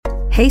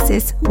Hey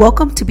sis,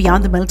 welcome to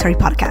Beyond the Military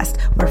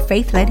podcast, where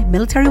faith-led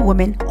military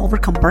women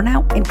overcome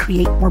burnout and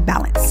create more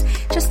balance.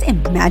 Just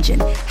imagine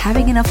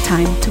having enough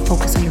time to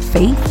focus on your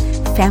faith,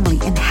 family,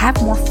 and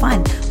have more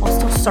fun while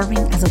still serving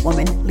as a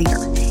woman leader.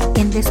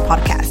 In this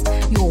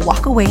podcast, you will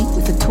walk away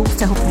with the tools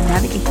to help you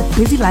navigate the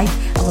busy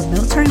life of a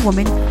military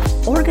woman,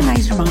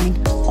 organize your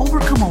mind,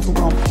 overcome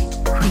overwhelm,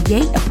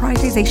 create a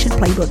prioritization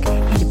playbook,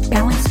 and a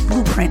balanced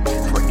blueprint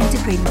for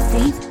integrating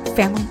faith,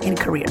 family, and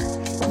career.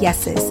 Yes,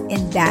 sis,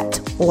 in that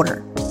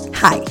order.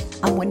 Hi,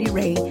 I'm Wendy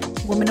Ray,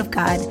 woman of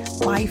God,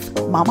 wife,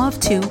 mama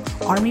of two,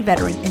 Army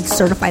veteran, and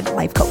certified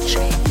life coach.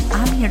 And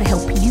I'm here to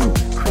help you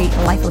create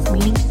a life of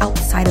meaning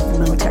outside of the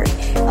military,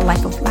 a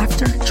life of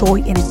laughter,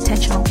 joy, and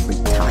intentional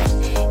free time.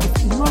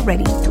 If you are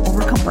ready to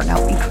overcome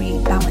burnout and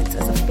create balance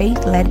as a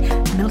faith-led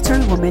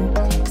military woman,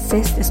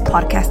 sis, this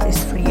podcast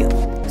is for you.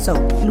 So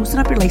loosen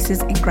up your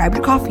laces and grab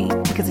your coffee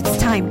because it's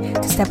time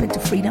to step into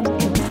freedom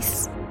and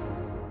peace.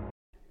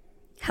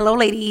 Hello,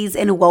 ladies,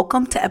 and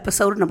welcome to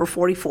episode number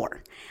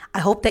 44. I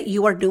hope that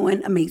you are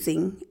doing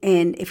amazing.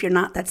 And if you're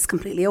not, that's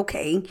completely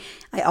okay.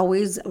 I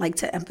always like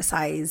to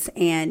emphasize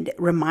and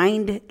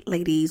remind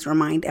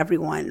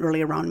everyone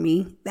really around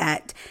me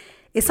that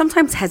is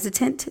sometimes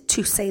hesitant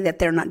to say that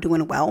they're not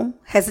doing well,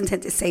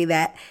 hesitant to say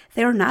that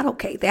they're not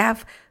okay. They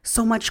have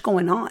so much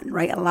going on,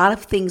 right? A lot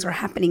of things are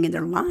happening in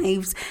their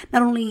lives,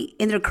 not only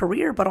in their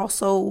career, but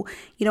also,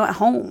 at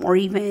home or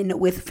even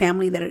with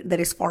family that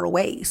is far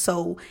away.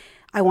 So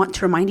I want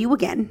to remind you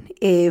again,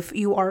 if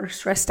you are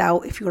stressed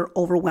out, if you're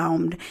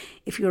overwhelmed,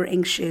 if you're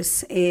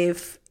anxious,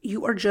 if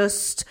you are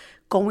just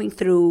going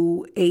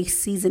through a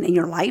season in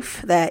your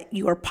life that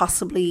you are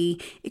possibly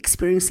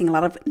experiencing a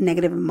lot of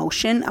negative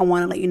emotion, I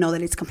want to let you know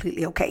that it's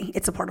completely okay.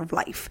 It's a part of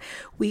life.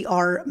 We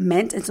are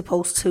meant and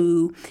supposed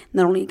to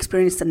not only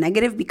experience the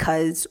negative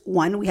because,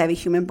 one, we have a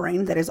human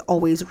brain that is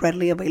always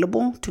readily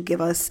available to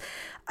give us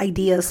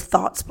ideas,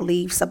 thoughts,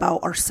 beliefs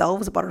about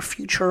ourselves, about our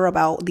future,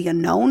 about the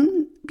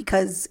unknown,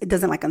 because it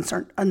doesn't like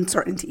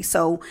uncertainty.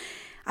 So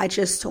I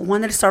just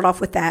wanted to start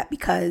off with that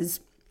because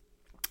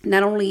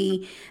not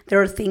only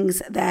there are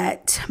things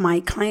that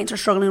my clients are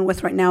struggling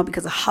with right now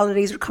because the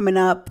holidays are coming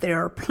up, they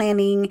are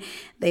planning,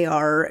 they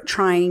are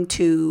trying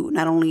to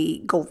not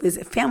only go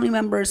visit family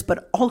members,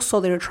 but also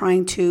they're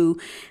trying to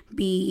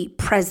be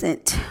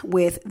present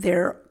with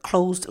their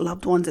close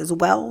loved ones as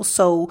well.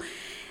 So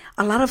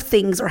a lot of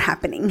things are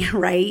happening,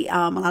 right?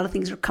 A lot of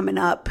things are coming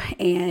up,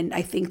 and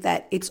I think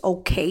that it's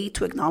okay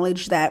to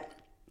acknowledge that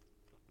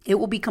it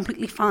will be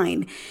completely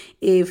fine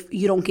if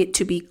you don't get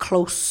to be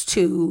close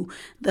to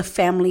the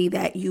family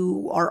that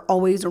you are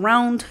always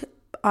around,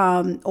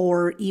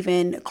 or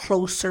even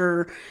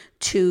closer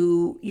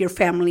to your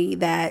family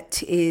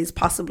that is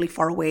possibly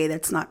far away,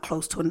 that's not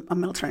close to a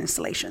military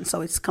installation.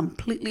 So it's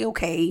completely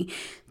okay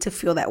to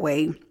feel that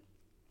way.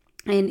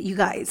 And you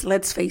guys,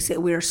 let's face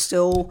it, we're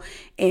still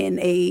in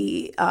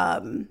a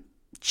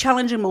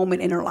challenging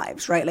moment in our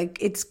lives, right? Like,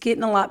 it's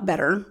getting a lot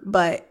better,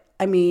 but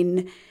I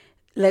mean,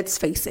 let's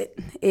face it,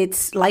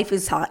 life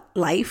is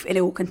life, and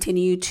it will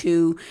continue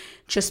to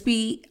just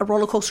be a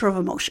roller coaster of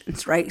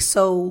emotions, right?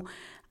 So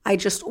I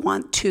just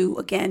want to,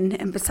 again,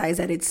 emphasize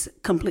that it's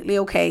completely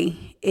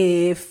okay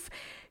if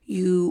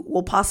you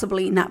will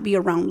possibly not be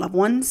around loved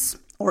ones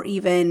or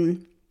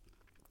even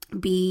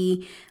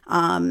be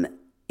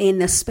in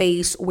a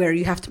space where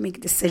you have to make a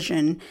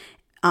decision,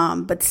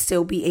 but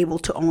still be able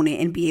to own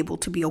it and be able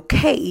to be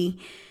okay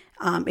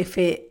if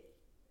it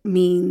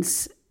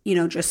means,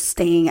 just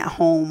staying at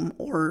home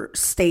or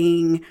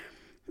staying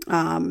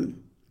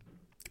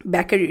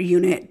back at your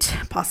unit,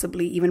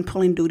 possibly even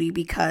pulling duty,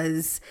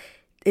 because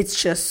it's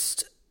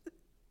just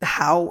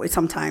how it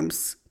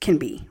sometimes can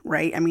be,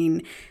 right? I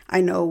mean,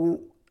 I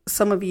know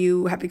some of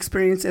you have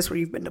experienced this where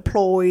you've been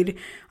deployed,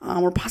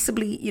 or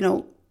possibly,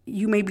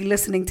 you may be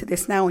listening to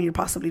this now and you're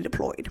possibly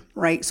deployed,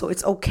 right? So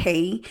it's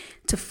okay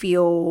to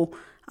feel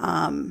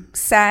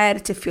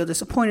sad, to feel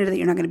disappointed that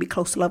you're not going to be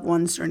close to loved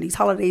ones during these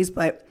holidays.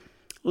 But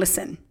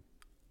listen,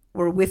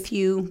 we're with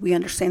you. We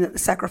understand that the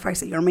sacrifice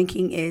that you're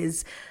making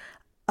is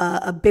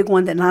a big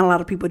one that not a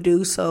lot of people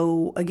do.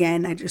 So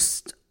again, I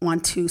just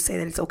want to say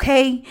that it's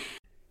okay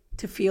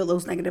to feel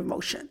those negative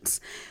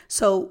emotions.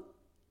 So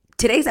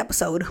today's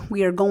episode,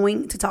 we are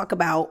going to talk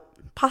about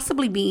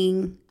possibly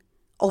being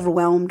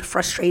overwhelmed,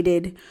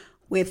 frustrated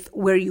with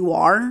where you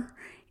are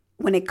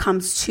when it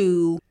comes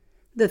to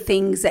the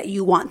things that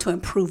you want to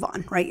improve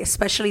on, right?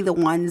 Especially the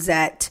ones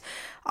that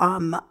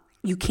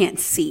you can't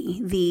see,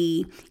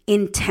 the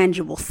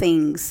intangible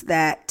things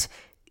that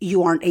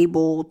you aren't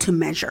able to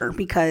measure,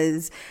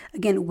 because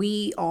again,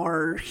 we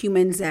are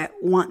humans that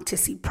want to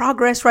see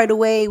progress right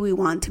away. We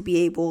want to be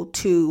able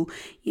to,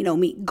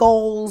 meet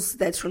goals.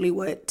 That's really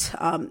what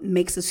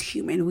makes us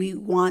human. We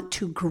want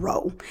to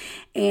grow.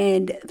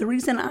 And the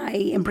reason I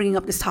am bringing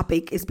up this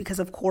topic is because,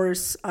 of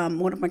course,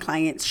 one of my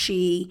clients,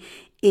 she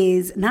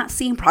is not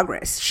seeing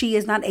progress. She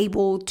is not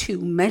able to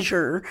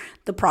measure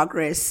the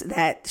progress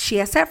that she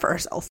has set for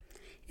herself.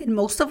 And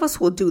most of us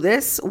will do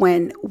this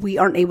when we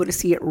aren't able to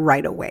see it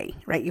right away,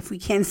 right? If we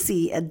can't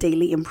see a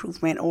daily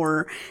improvement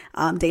or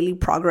daily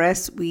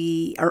progress,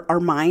 our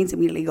minds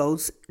immediately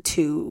goes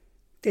to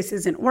this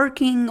isn't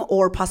working,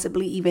 or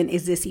possibly even,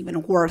 is this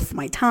even worth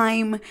my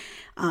time?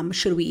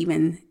 Should we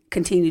even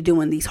continue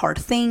doing these hard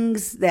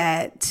things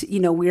that,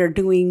 we are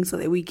doing so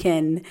that we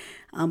can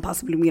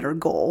possibly meet our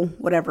goal,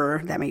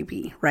 whatever that may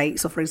be, right?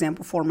 So for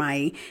example, for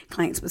my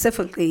client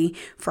specifically,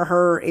 for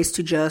her is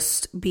to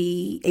just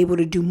be able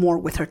to do more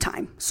with her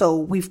time. So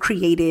we've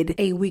created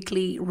a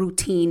weekly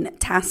routine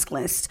task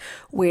list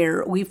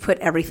where we've put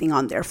everything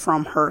on there,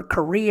 from her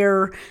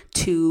career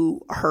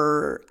to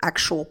her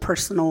actual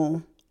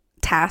personal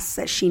tasks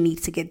that she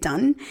needs to get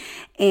done.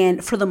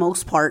 And for the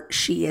most part,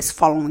 she is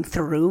following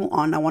through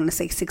on, I want to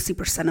say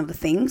 60% of the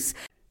things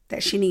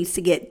that she needs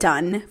to get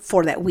done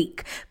for that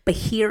week. But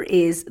here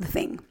is the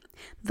thing.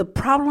 The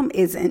problem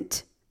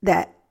isn't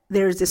that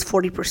there's this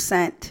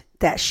 40%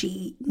 that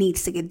she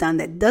needs to get done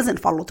that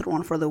doesn't follow through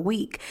on for the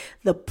week.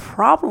 The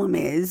problem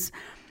is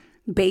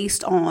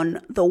based on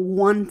the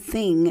one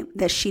thing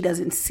that she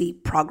doesn't see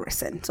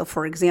progress in. So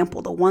for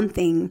example, the one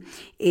thing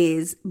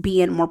is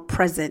being more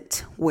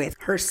present with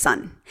her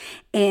son.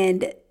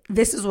 And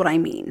this is what I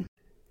mean.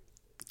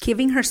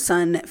 Giving her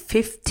son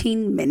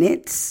 15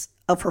 minutes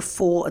of her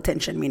full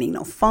attention, meaning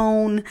no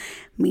phone,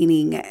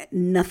 meaning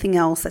nothing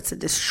else that's a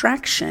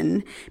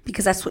distraction,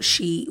 because that's what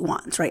she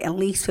wants, right? At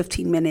least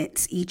 15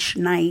 minutes each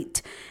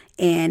night.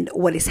 And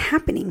what is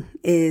happening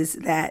is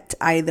that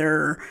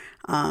either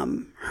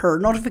her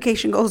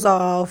notification goes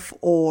off,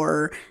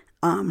 or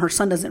her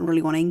son doesn't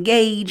really want to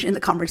engage in the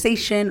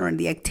conversation or in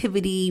the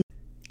activity.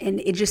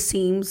 And it just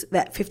seems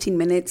that 15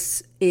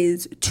 minutes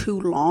is too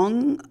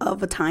long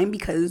of a time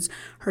because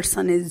her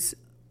son is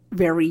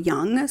very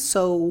young.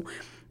 So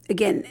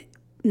again,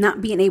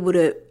 not being able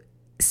to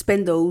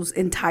spend the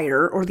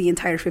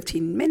entire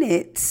 15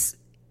 minutes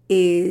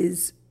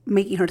is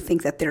making her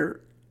think that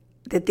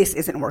this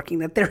isn't working,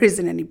 that there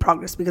isn't any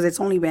progress, because it's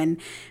only been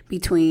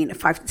between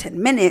 5 to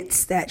 10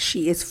 minutes that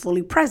she is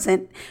fully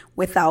present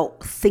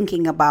without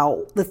thinking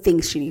about the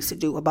things she needs to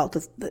do, about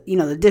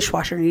the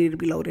dishwasher needed to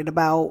be loaded,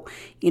 about,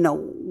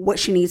 what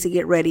she needs to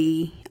get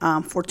ready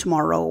for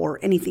tomorrow or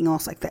anything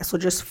else like that. So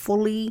just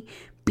fully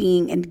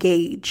being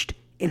engaged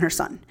in her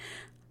son.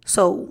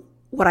 So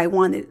what I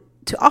wanted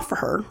to offer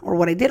her, or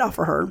what I did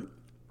offer her,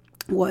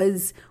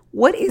 was,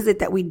 what is it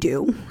that we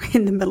do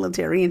in the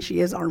military, and she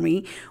is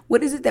Army,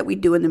 what is it that we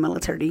do in the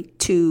military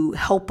to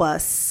help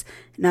us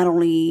not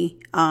only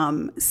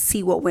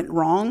see what went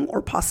wrong,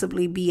 or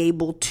possibly be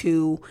able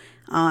to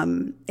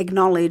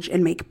acknowledge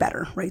and make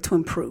better, right, to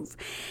improve.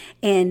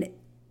 And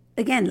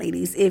again,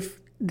 ladies, if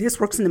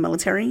this works in the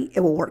military, it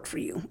will work for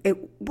you.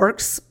 It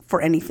works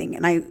for anything.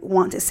 And I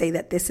want to say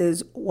that this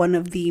is one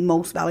of the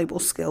most valuable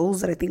skills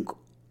that I think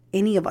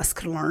any of us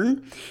could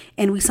learn.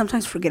 And we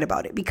sometimes forget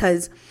about it,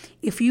 because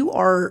if you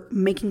are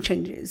making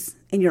changes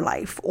in your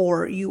life,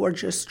 or you are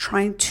just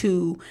trying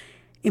to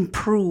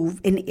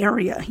improve an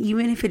area,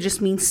 even if it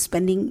just means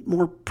spending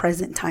more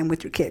present time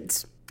with your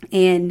kids,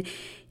 and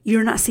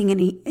you're not seeing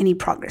any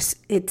progress,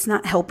 it's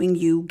not helping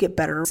you get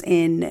better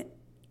in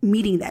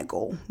meeting that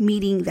goal,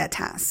 meeting that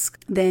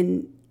task,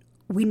 then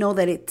we know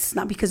that it's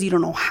not because you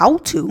don't know how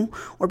to,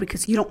 or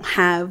because you don't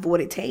have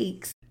what it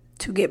takes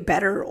to get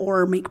better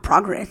or make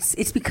progress.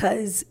 It's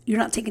because you're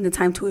not taking the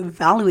time to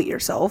evaluate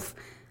yourself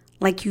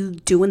like you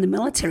do in the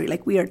military,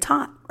 like we are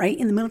taught, right?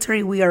 In the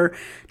military, we are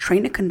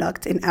trained to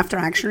conduct an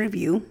after-action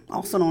review,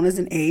 also known as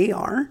an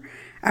AAR,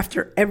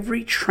 after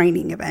every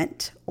training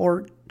event,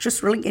 or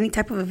just really any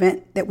type of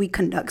event that we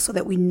conduct, so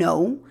that we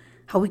know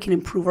how we can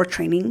improve our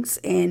trainings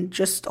and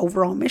just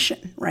overall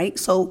mission, right?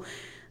 So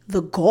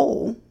the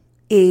goal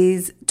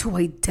is to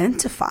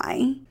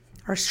identify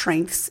our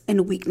strengths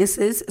and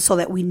weaknesses so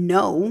that we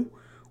know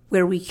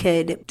where we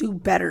could do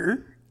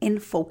better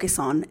and focus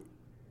on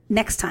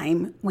next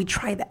time we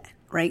try that,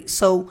 right?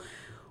 So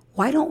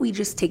why don't we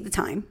just take the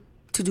time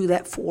to do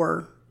that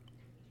for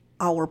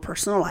our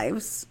personal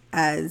lives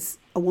as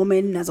a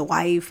woman, as a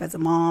wife, as a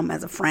mom,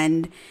 as a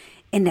friend,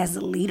 and as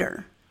a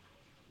leader?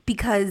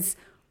 Because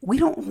we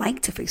don't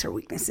like to face our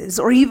weaknesses,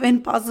 or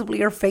even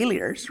possibly our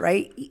failures,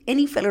 right?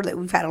 Any failure that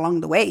we've had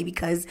along the way,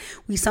 because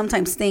we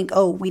sometimes think,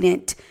 oh, we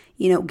didn't,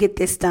 get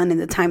this done in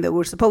the time that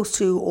we're supposed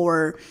to,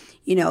 or,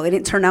 it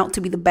didn't turn out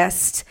to be the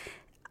best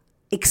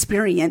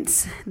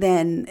experience,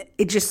 then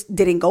it just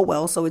didn't go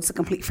well, so it's a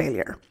complete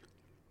failure.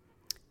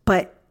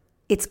 But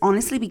it's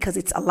honestly because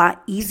it's a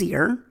lot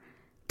easier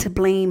to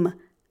blame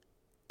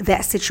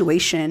that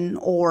situation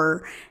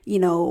or,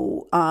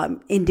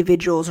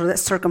 individuals or that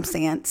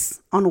circumstance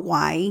on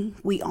why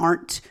we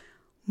aren't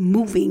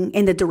moving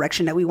in the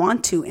direction that we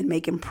want to and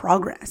making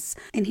progress.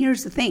 And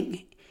here's the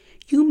thing.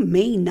 You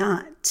may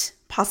not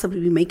possibly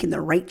be making the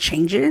right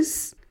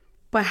changes,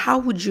 but how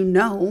would you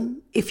know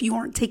if you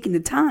aren't taking the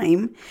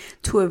time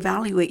to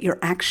evaluate your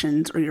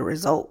actions or your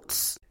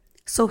results?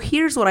 So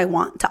here's what I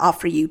want to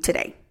offer you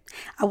today.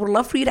 I would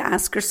love for you to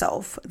ask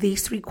yourself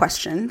these 3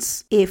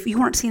 questions if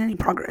you aren't seeing any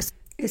progress.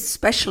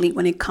 especially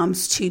when it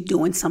comes to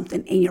doing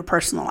something in your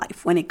personal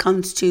life, when it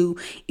comes to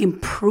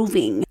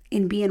improving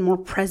and being more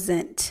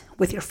present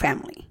with your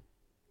family.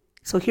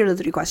 So here are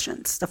the 3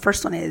 questions. The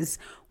first one is,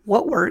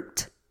 what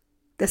worked?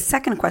 The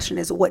second question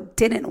is, what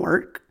didn't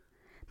work?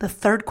 The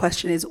third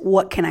question is,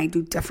 what can I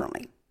do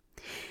differently?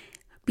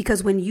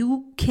 Because when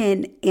you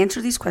can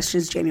answer these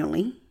questions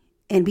genuinely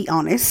and be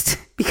honest,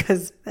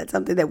 because that's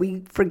something that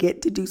we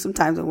forget to do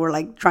sometimes when we're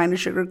like trying to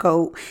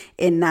sugarcoat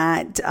and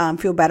not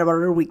feel bad about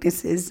our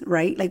weaknesses,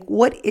 right? Like,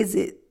 what is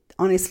it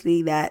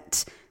honestly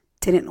that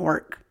didn't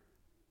work?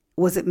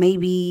 Was it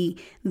maybe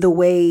the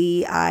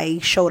way I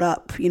showed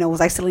up?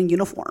 Was I still in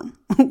uniform?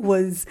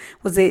 was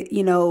it,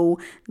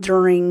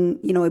 during,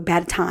 a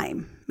bad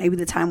time? Maybe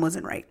the time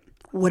wasn't right.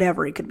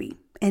 Whatever it could be.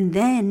 And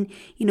then,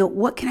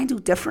 what can I do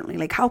differently?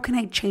 Like, how can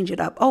I change it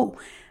up? Oh,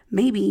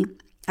 maybe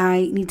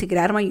I need to get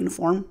out of my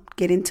uniform,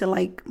 get into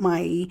like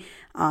my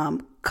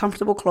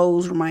comfortable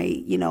clothes, or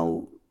my,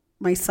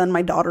 my son,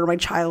 my daughter, my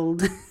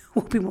child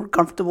will be more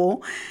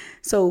comfortable.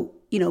 So,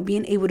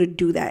 being able to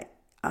do that,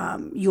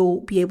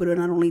 you'll be able to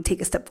not only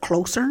take a step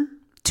closer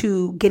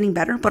to getting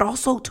better, but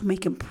also to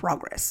making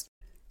progress.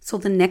 So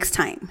the next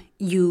time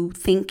you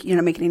think you're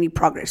not making any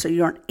progress, or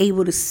you aren't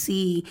able to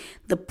see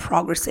the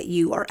progress that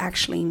you are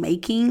actually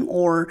making,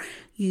 or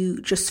you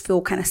just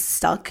feel kind of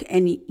stuck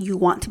and you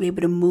want to be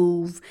able to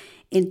move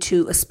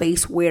into a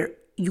space where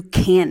you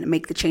can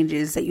make the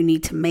changes that you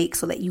need to make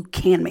so that you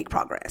can make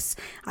progress,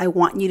 I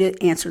want you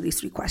to answer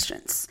these 3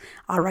 questions.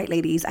 All right,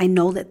 ladies, I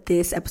know that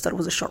this episode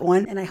was a short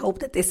one, and I hope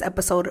that this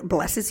episode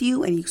blesses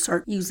you and you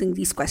start using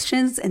these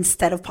questions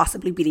instead of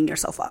possibly beating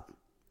yourself up.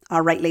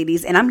 All right,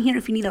 ladies, and I'm here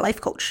if you need a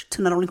life coach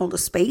to not only hold a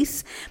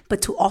space,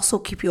 but to also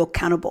keep you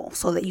accountable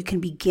so that you can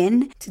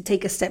begin to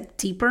take a step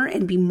deeper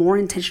and be more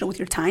intentional with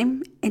your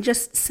time and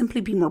just simply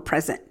be more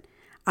present.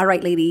 All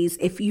right, ladies,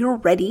 if you're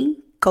ready,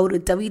 go to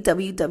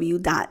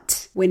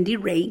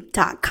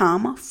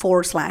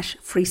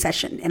www.wendyray.com/free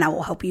session, and I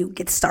will help you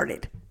get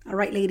started. All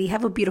right, lady,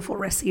 have a beautiful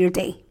rest of your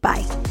day.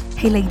 Bye.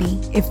 Hey, lady,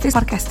 if this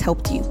podcast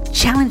helped you,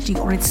 challenged you,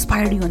 or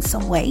inspired you in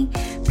some way,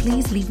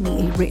 please leave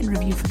me a written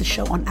review for the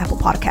show on Apple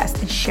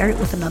Podcasts and share it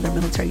with another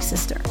military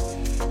sister.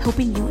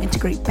 Helping you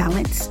integrate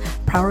balance,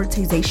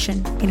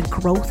 prioritization, and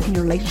growth in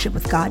your relationship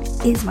with God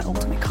is my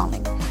ultimate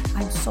calling.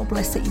 I'm so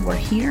blessed that you are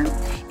here,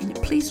 and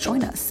please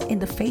join us in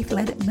the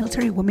Faith-Led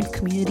Military Women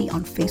community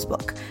on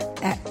Facebook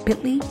at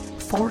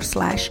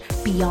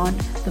bit.ly/Beyond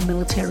the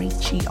Military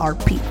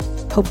GRP.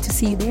 Hope to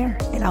see you there,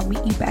 and I'll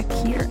meet you back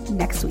here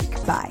next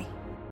week. Bye.